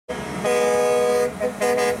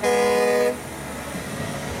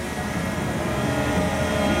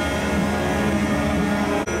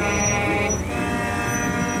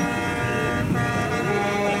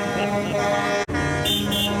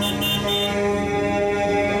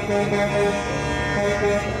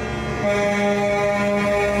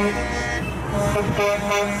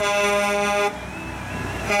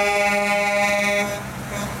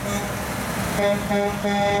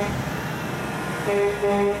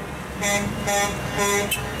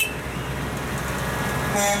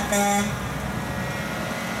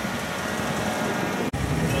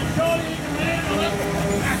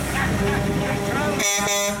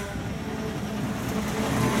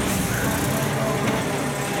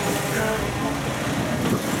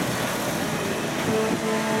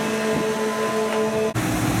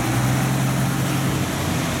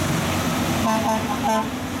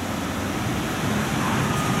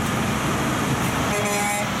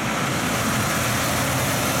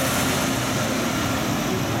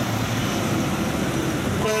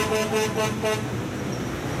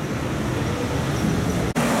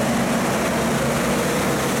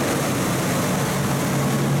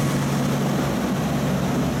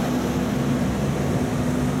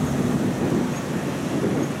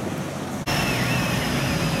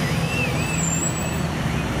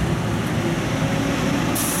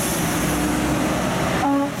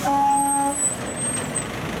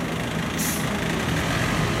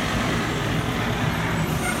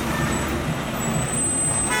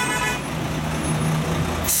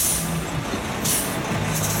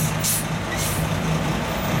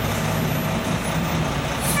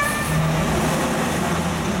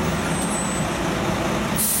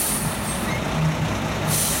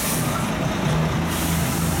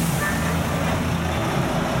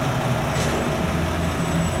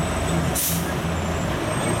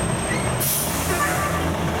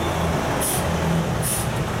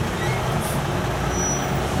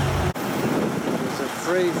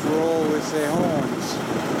Free for all with their horns.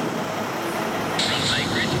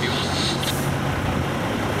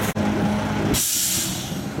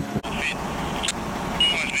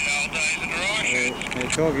 They're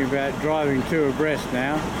talking about driving two abreast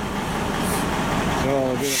now. It's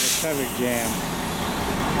all a bit of a traffic jam.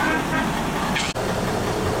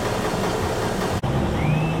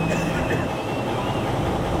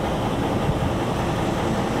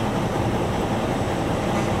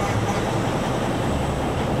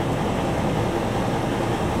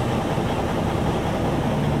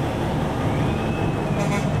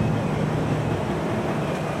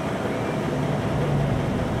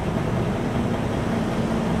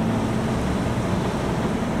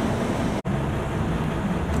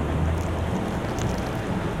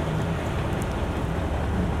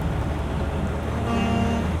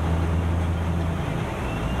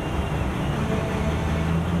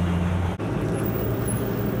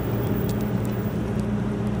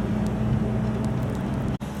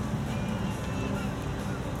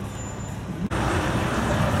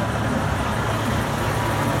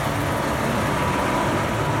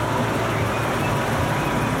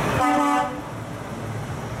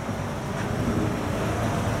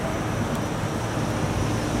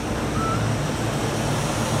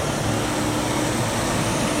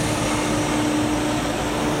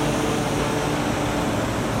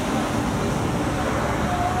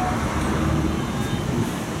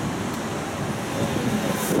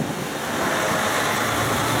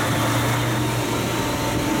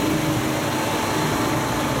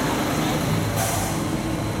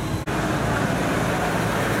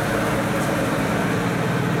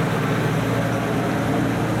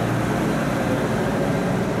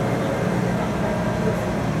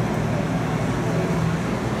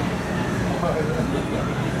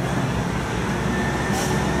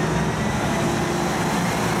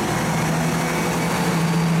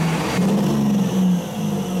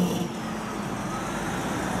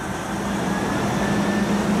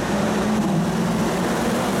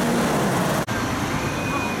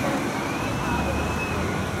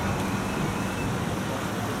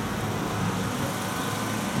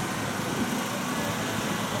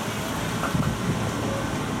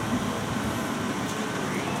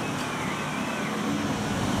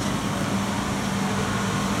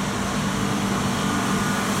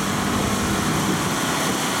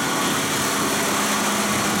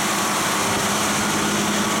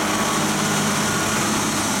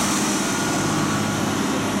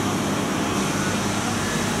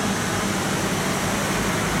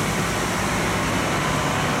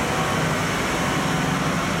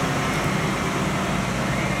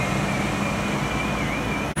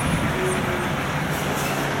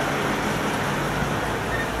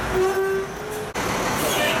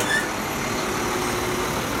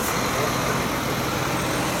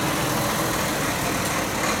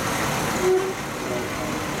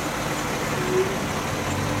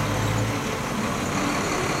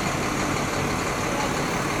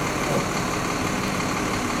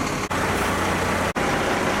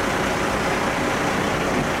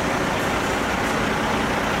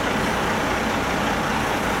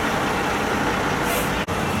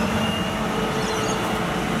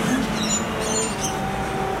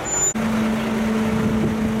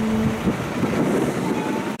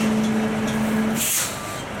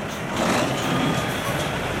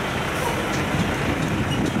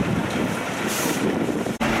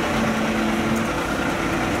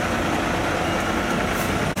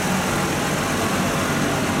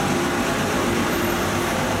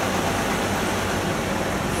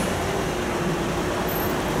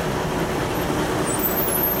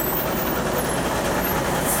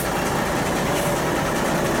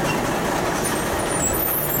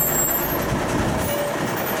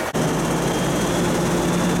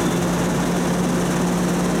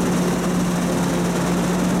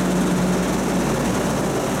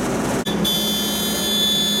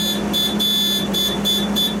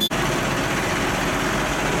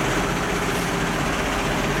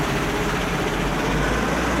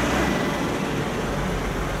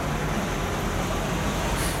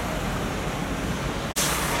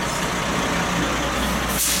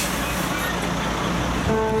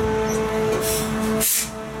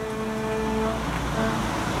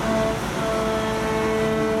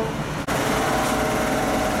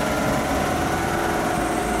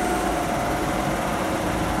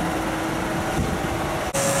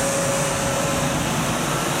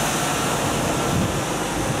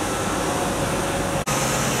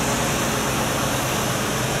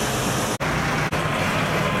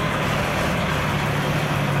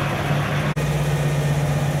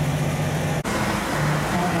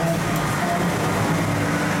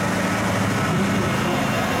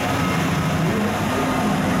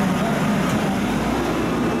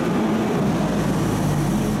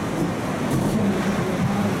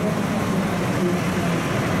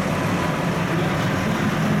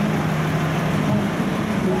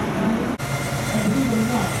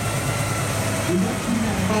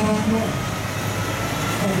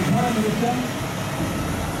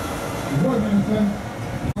 Water Minister,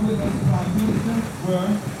 under the Prime Minister, were,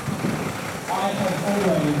 I have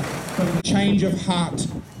always felt a change of heart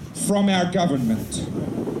from our government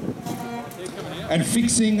and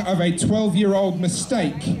fixing of a 12-year-old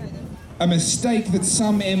mistake, a mistake that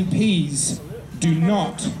some MPs do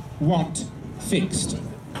not want fixed.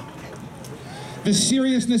 The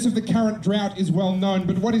seriousness of the current drought is well known,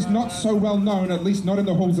 but what is not so well known, at least not in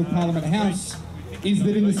the halls of Parliament House, is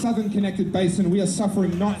that in the Southern Connected Basin we are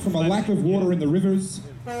suffering not from a lack of water in the rivers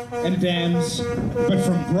and dams, but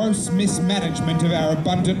from gross mismanagement of our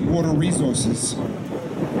abundant water resources.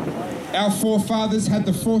 Our forefathers had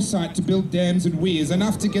the foresight to build dams and weirs,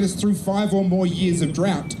 enough to get us through 5 or more years of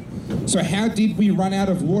drought. So how did we run out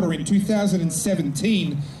of water in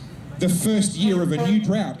 2017, the first year of a new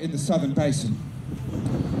drought in the Southern Basin?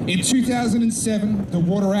 In 2007, the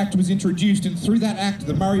Water Act was introduced, and through that act,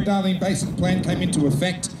 the Murray-Darling Basin Plan came into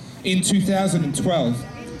effect in 2012.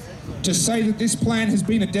 To say that this plan has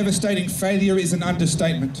been a devastating failure is an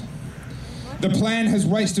understatement. The plan has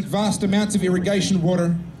wasted vast amounts of irrigation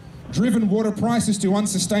water, driven water prices to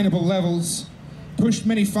unsustainable levels, pushed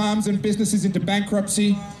many farms and businesses into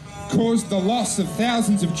bankruptcy, caused the loss of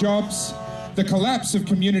thousands of jobs, the collapse of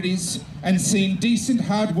communities, and seen decent,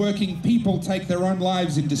 hard-working people take their own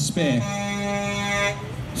lives in despair.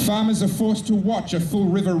 Farmers are forced to watch a full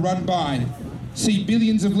river run by, see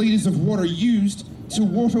billions of litres of water used to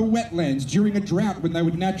water wetlands during a drought when they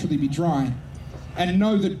would naturally be dry, and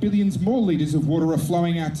know that billions more litres of water are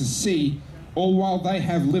flowing out to sea, all while they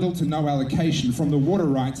have little to no allocation from the water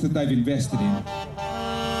rights that they've invested in.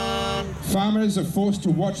 Farmers are forced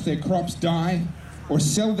to watch their crops die or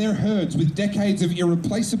sell their herds with decades of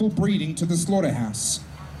irreplaceable breeding to the slaughterhouse,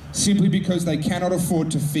 simply because they cannot afford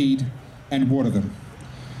to feed and water them.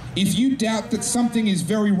 If you doubt that something is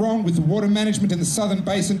very wrong with the water management in the Southern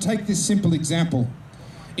Basin, take this simple example.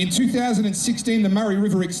 In 2016, the Murray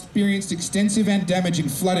River experienced extensive and damaging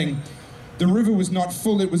flooding. The river was not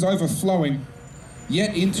full, it was overflowing.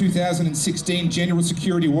 Yet in 2016, general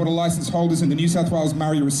security water licence holders in the New South Wales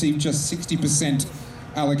Murray received just 60%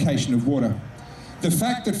 allocation of water. The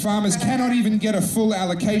fact that farmers cannot even get a full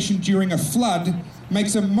allocation during a flood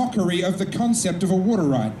makes a mockery of the concept of a water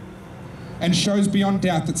right and shows beyond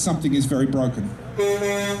doubt that something is very broken.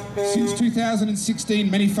 Since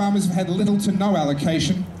 2016, many farmers have had little to no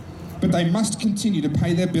allocation, but they must continue to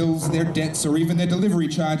pay their bills, their debts, or even their delivery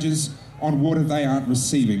charges on water they aren't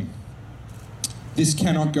receiving. This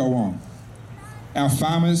cannot go on. Our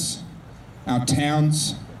farmers, our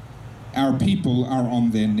towns, our people are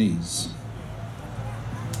on their knees.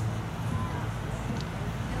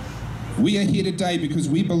 We are here today because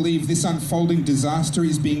we believe this unfolding disaster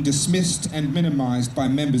is being dismissed and minimised by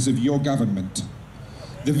members of your government.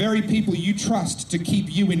 The very people you trust to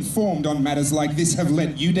keep you informed on matters like this have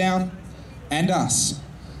let you down, and us,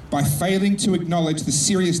 by failing to acknowledge the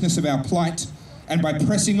seriousness of our plight and by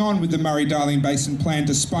pressing on with the Murray-Darling Basin Plan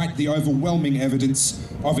despite the overwhelming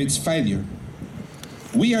evidence of its failure.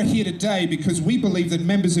 We are here today because we believe that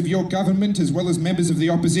members of your government, as well as members of the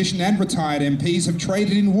opposition and retired MPs, have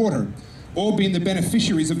traded in water, or been the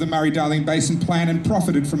beneficiaries of the Murray-Darling Basin Plan and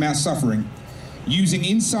profited from our suffering, using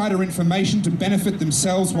insider information to benefit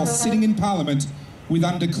themselves while sitting in Parliament with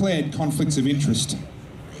undeclared conflicts of interest.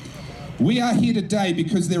 We are here today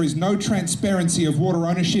because there is no transparency of water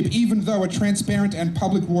ownership, even though a transparent and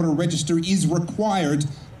public water register is required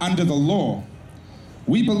under the law.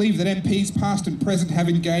 We believe that MPs past and present have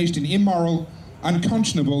engaged in immoral,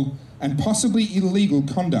 unconscionable, and possibly illegal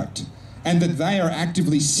conduct, and that they are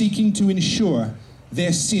actively seeking to ensure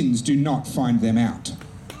their sins do not find them out.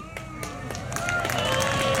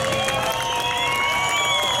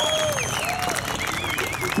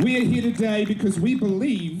 We are here today because we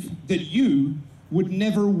believe that you would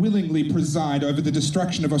never willingly preside over the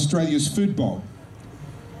destruction of Australia's food bowl,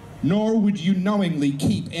 nor would you knowingly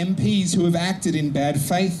keep MPs who have acted in bad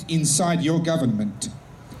faith inside your government.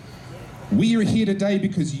 We are here today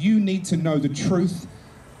because you need to know the truth,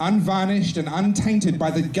 unvarnished and untainted by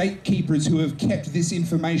the gatekeepers who have kept this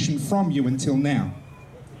information from you until now.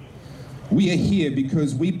 We are here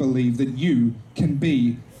because we believe that you can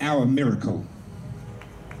be our miracle.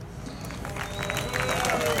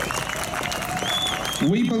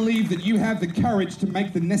 We believe that you have the courage to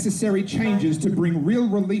make the necessary changes to bring real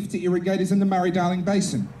relief to irrigators in the Murray-Darling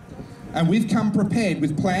Basin. And we've come prepared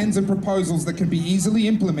with plans and proposals that can be easily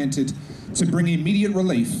implemented to bring immediate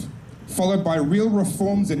relief, followed by real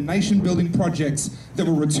reforms and nation-building projects that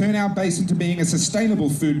will return our basin to being a sustainable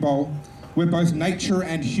food bowl where both nature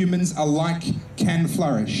and humans alike can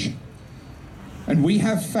flourish. And we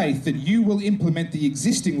have faith that you will implement the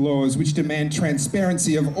existing laws which demand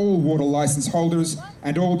transparency of all water licence holders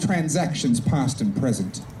and all transactions past and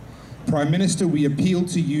present. Prime Minister, we appeal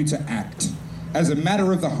to you to act. As a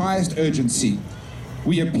matter of the highest urgency,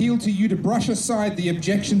 we appeal to you to brush aside the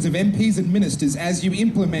objections of MPs and ministers as you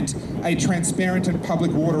implement a transparent and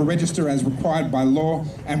public water register as required by law,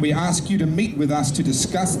 and we ask you to meet with us to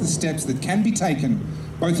discuss the steps that can be taken,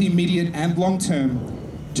 both immediate and long term,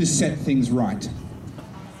 to set things right.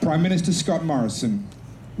 Prime Minister Scott Morrison,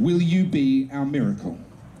 will you be our miracle?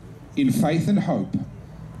 In faith and hope,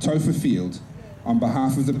 Topher Field, on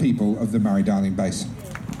behalf of the people of the Murray-Darling Basin.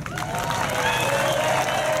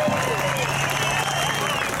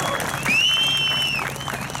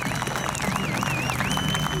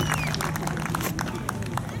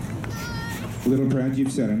 Little Brad,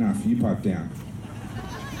 you've said enough. You pipe down.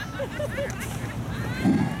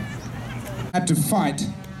 Had to fight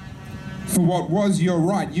for what was your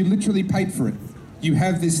right. You literally paid for it. You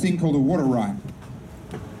have this thing called a water right.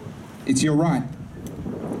 It's your right.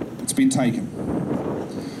 It's been taken.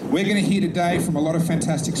 We're going to hear today from a lot of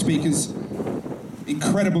fantastic speakers,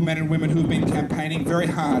 incredible men and women who've been campaigning very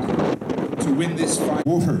hard to win this fight.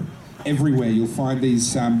 Water everywhere. You'll find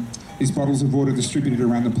these bottles of water distributed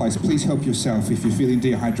around the place. Please help yourself. If you're feeling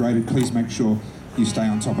dehydrated, please make sure you stay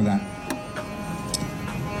on top of that.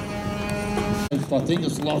 I think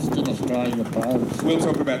it's lost in Australia, Post. We'll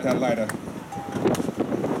talk about that later.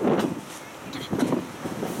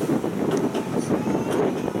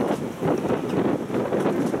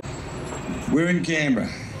 We're in Canberra,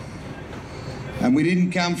 and we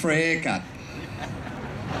didn't come for a haircut.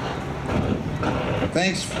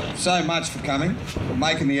 Thanks so much for coming, for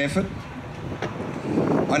making the effort.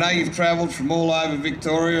 I know you've travelled from all over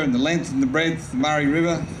Victoria and the length and the breadth of the Murray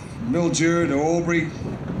River, Mildura to Albury,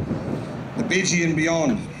 the Bidgie and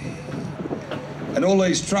beyond. And all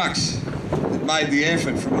these trucks that made the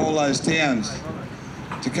effort from all those towns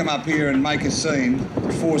to come up here and make a scene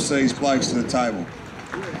to force these blokes to the table.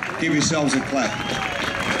 Give yourselves a clap.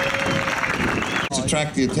 To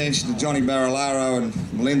attract the attention to Johnny Barilaro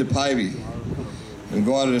and Melinda Pavey, who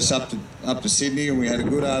invited us up to Sydney, and we had a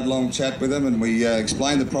good hard long chat with them, and we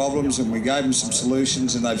explained the problems and we gave them some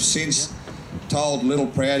solutions, and they've since told Little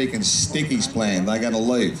Proud he can stick his plan. They're going to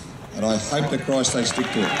leave, and I hope to Christ they stick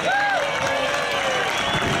to it.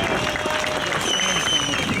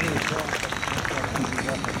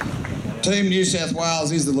 Team New South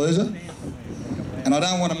Wales is the loser, and I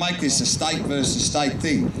don't want to make this a state versus state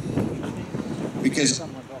thing, because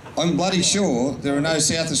I'm bloody sure there are no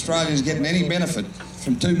South Australians getting any benefit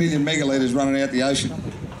from 2 million megalitres running out the ocean.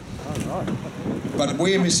 But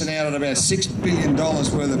we're missing out on about $6 billion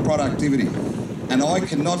worth of productivity, and I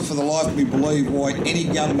cannot for the life of me believe why any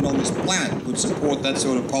government on this planet would support that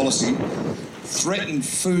sort of policy, threaten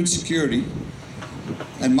food security,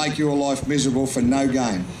 and make your life miserable for no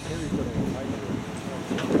gain.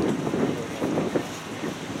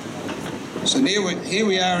 So here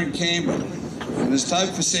we are in Canberra, and as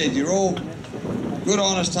Topher said, you're all good,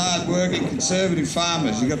 honest, hard-working, conservative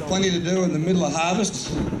farmers. You've got plenty to do in the middle of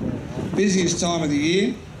harvest, busiest time of the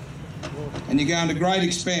year, and you're going to great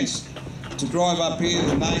expense to drive up here to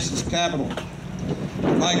the nation's capital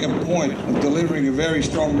to make a point of delivering a very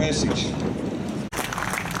strong message.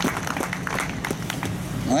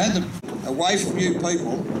 I had to away from you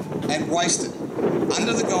people and waste it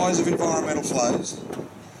under the guise of environmental flows,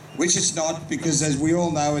 which it's not, because as we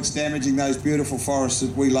all know, it's damaging those beautiful forests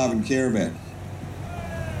that we love and care about.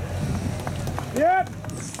 Yep.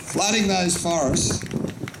 Flooding those forests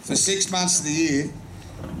for 6 months of the year,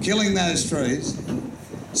 killing those trees,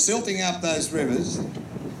 silting up those rivers,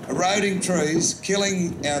 eroding trees,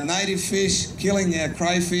 killing our native fish, killing our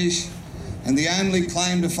crayfish, and the only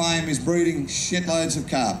claim to fame is breeding shitloads of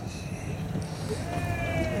carp.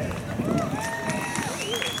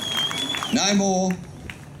 No more.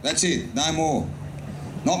 That's it, no more.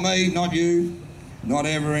 Not me, not you, not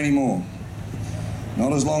ever anymore.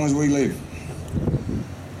 Not as long as we live.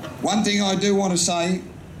 One thing I do want to say,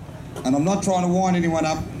 and I'm not trying to wind anyone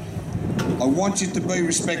up, I want you to be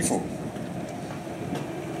respectful.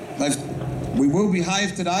 We will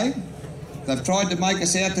behave today. They've tried to make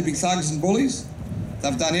us out to be thugs and bullies.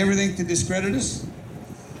 They've done everything to discredit us.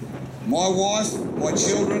 My wife, my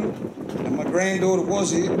children, and my granddaughter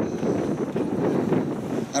was here,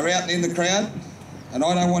 are out in the crowd, and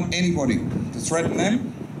I don't want anybody to threaten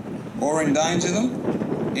them or endanger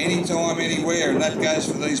them anytime, anywhere, and that goes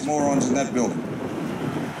for these morons in that building.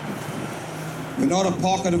 We're not a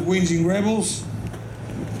pocket of whinging rebels.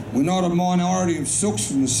 We're not a minority of sooks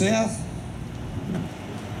from the south.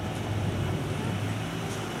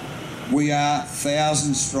 We are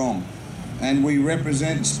thousands strong, and we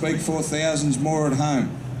represent and speak for thousands more at home.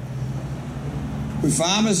 We're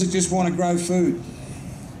farmers that just want to grow food.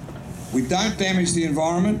 We don't damage the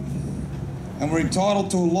environment, and we're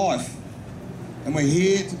entitled to a life, and we're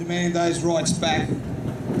here to demand those rights back.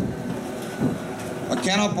 I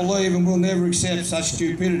cannot believe and will never accept such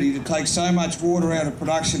stupidity to take so much water out of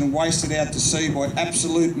production and waste it out to sea by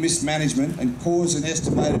absolute mismanagement and cause an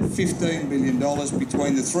estimated $15 billion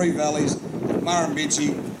between the three valleys of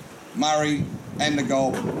Murrumbidgee, Murray and the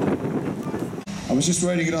Goulburn. I was just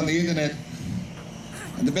reading it on the internet,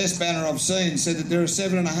 and the best banner I've seen said that there are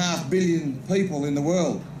 7.5 billion people in the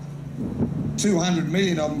world. 200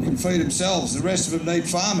 million of them can feed themselves, the rest of them need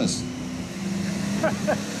farmers.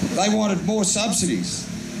 They wanted more subsidies.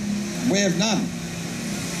 We have none.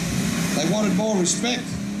 They wanted more respect.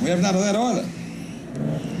 We have none of that either.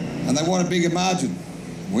 And they want a bigger margin.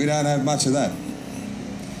 We don't have much of that.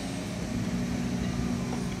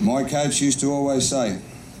 My coach used to always say,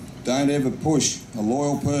 don't ever push a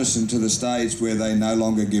loyal person to the stage where they no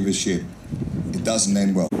longer give a shit. It doesn't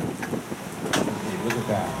end well. Look at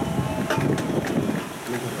that.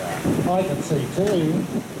 Look at that. I can see too.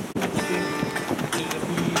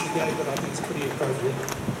 But I think it's pretty appropriate.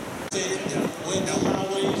 When the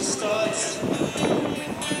highway starts,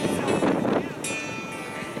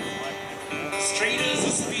 straight as a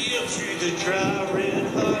spear through the dry red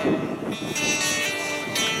heart.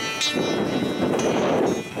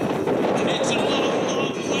 And it's a long,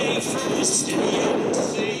 long way from the city of the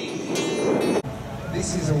sea.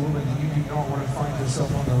 This is a woman that you do not want to find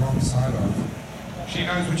yourself on the wrong side of. She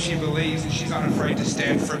knows what she believes and she's unafraid to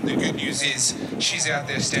stand for it. The good news is she's out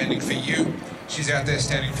there standing for you. She's out there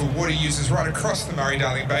standing for water users right across the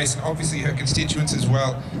Murray-Darling Basin, obviously her constituents as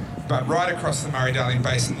well, but right across the Murray-Darling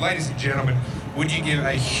Basin. Ladies and gentlemen, would you give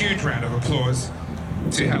a huge round of applause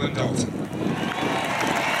to Helen Dalton?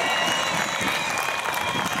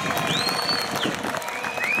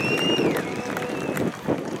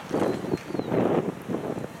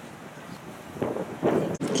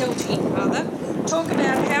 Talk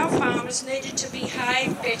about how farmers needed to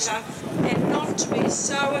behave better and not to be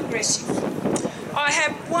so aggressive. I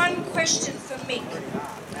have one question for Mick.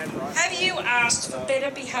 Have you asked for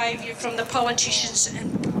better behaviour from the politicians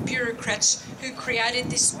and bureaucrats who created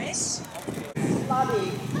this mess?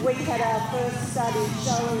 Study. We had our first study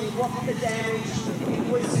showing what the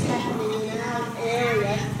damage was happening in our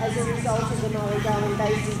area as a result of the Murray-Darling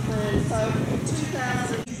Basin Plan. So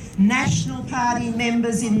 2000... National Party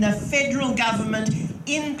members in the federal government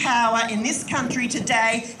in power in this country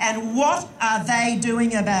today, and what are they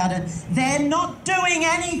doing about it? They're not doing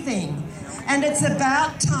anything. And it's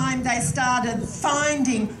about time they started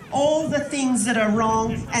finding all the things that are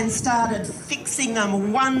wrong and started fixing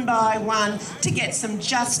them one by one to get some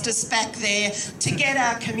justice back there, to get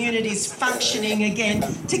our communities functioning again,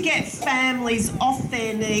 to get families off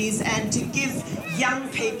their knees and to give young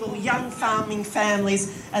people, young farming families,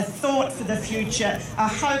 a thought for the future, a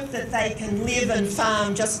hope that they can live and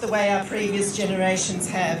farm just the way our previous generations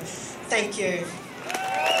have. Thank you.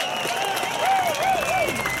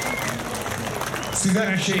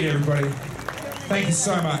 Susanna Sheet, everybody. Thank you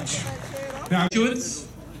so much. Now,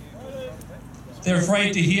 they're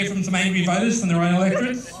afraid to hear from some angry voters from their own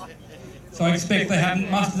electorates, so I expect they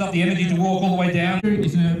haven't mustered up the energy to walk all the way down. I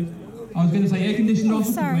was going to say air-conditioned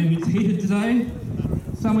office, but maybe it's heated today.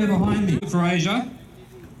 Somewhere behind me for Asia.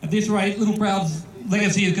 At this rate, Little Proud's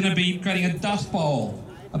legacy is going to be creating a dust bowl,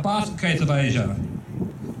 a basket case of Asia.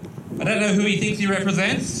 I don't know who he thinks he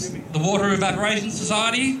represents, the Water Evaporation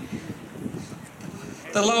Society,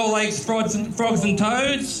 the Lower Lakes frogs and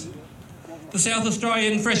toads, the South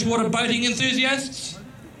Australian freshwater boating enthusiasts.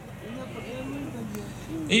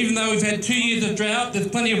 Even though we've had 2 years of drought, there's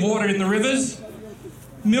plenty of water in the rivers.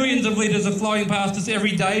 Millions of litres are flowing past us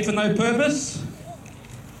every day for no purpose.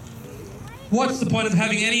 What's the point of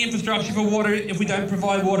having any infrastructure for water if we don't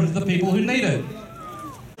provide water to the people who need it?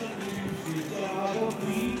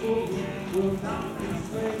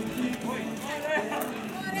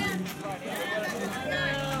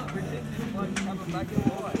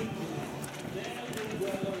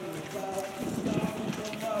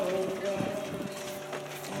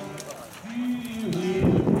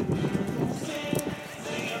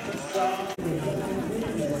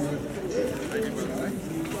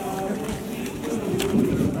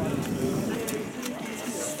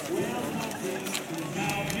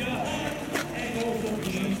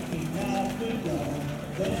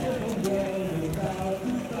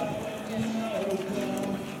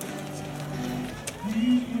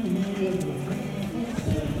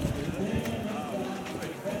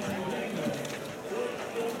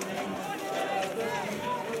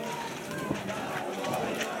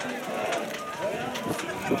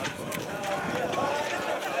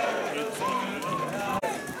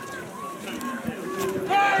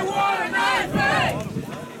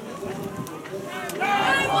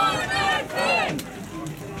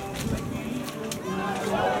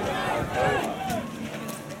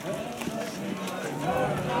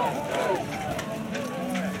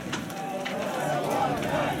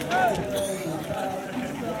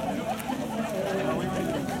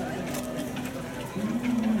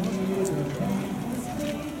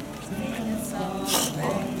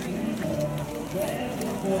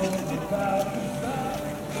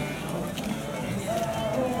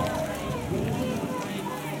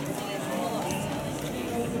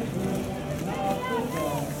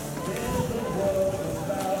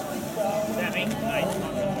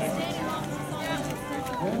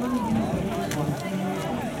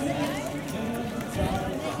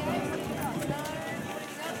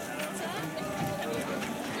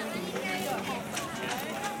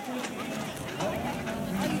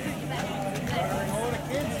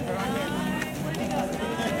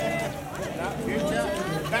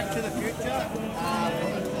 Back to the Future.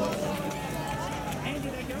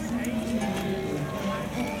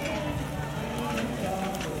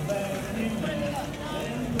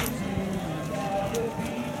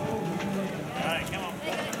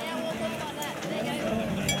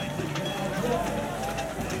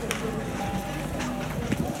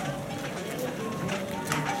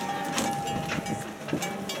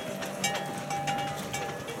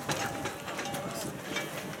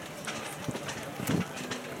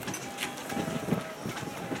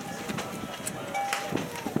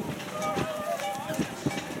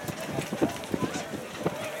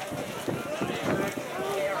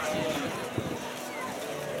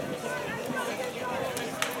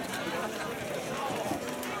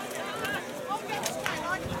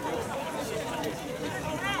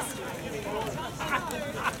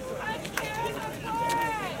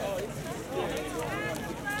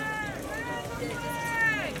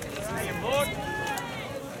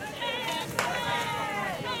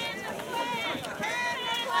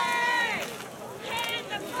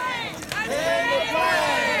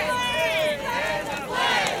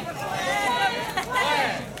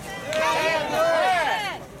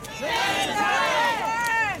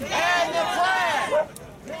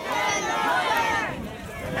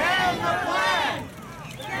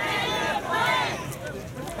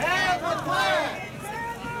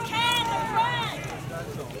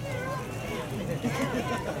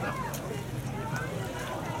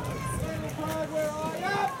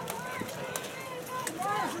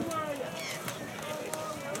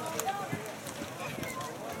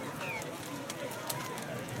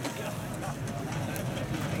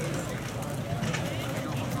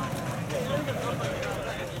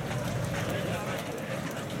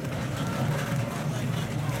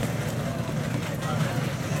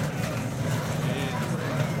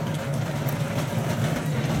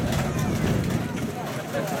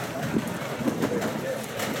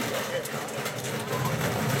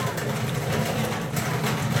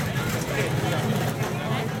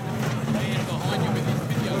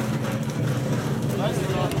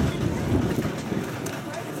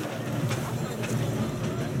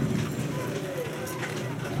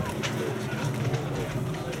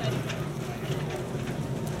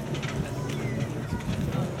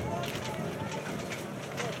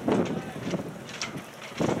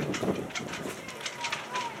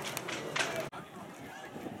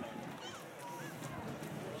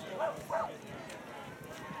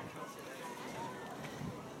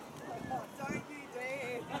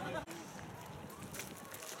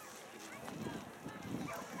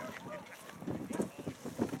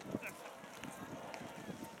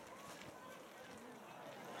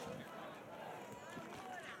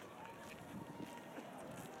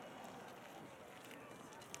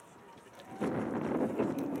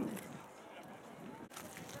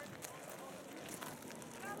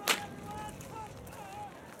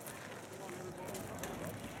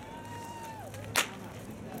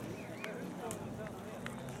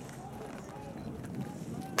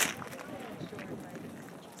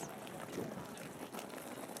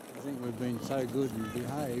 I think we've been so good and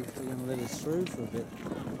behaved, they're going to let us through for a bit.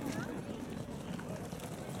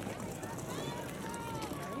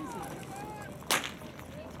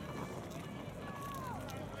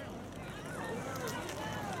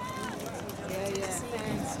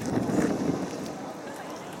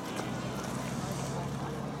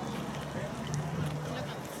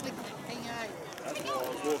 That's why I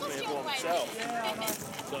was walking here by myself.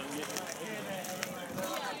 So,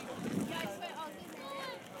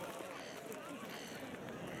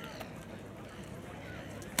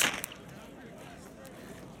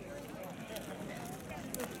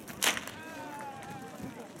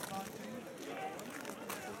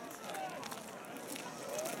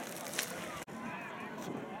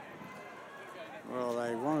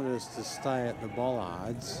 stay at the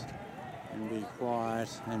bollards and be quiet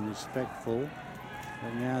and respectful,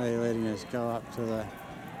 but now they're letting us go up to the...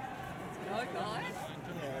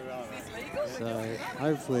 So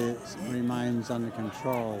hopefully it remains under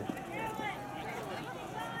control.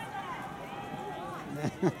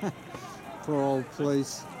 Poor old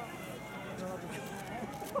police.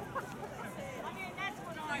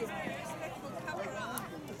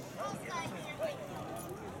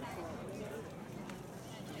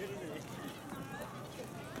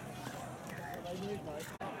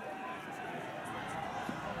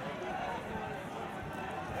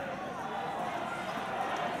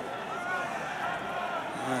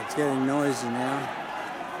 It's getting noisy now.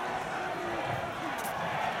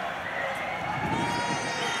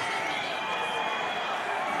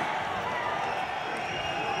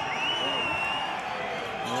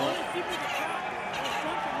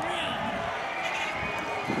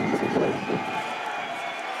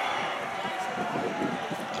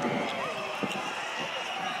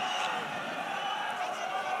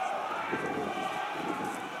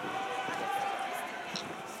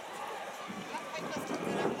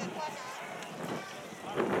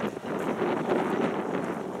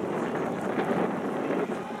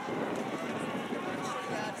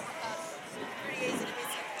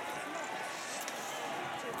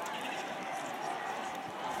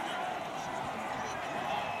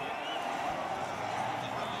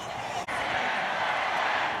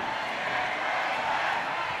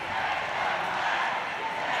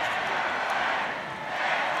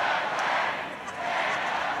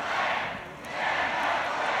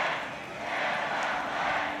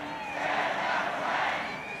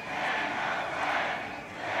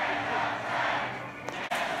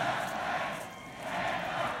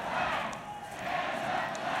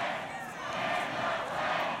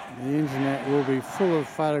 The internet will be full of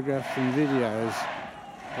photographs and videos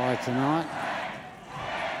by tonight.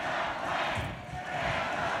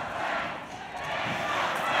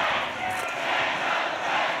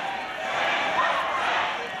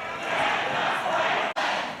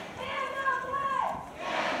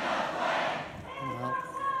 Well,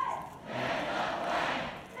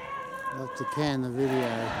 I'll have to can the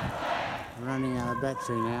video. I'm running out of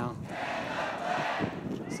battery now.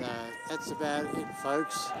 So that's about it,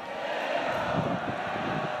 folks.